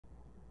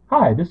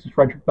Hi, this is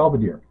Frederick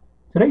Belvedere.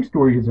 Today's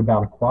story is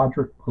about a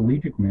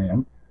quadriplegic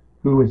man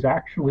who is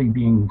actually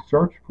being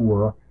searched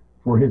for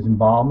his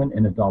involvement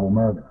in a double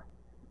murder.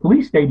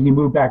 Police state he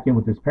moved back in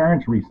with his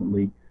parents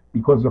recently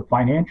because of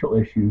financial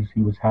issues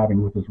he was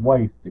having with his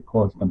wife that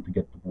caused them to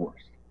get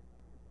divorced.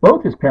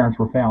 Both his parents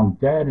were found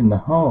dead in the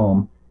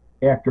home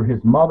after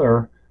his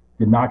mother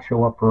did not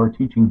show up for her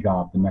teaching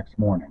job the next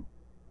morning.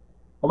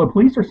 Although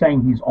police are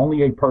saying he's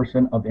only a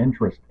person of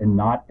interest and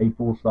not a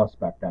full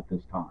suspect at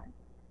this time.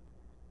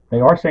 They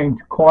are saying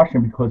to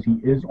caution because he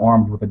is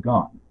armed with a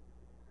gun.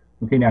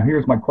 Okay, now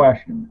here's my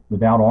question.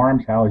 Without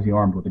arms, how is he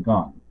armed with a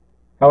gun?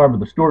 However,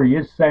 the story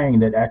is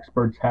saying that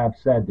experts have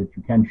said that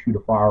you can shoot a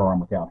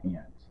firearm without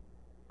hands.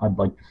 I'd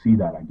like to see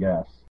that, I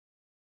guess.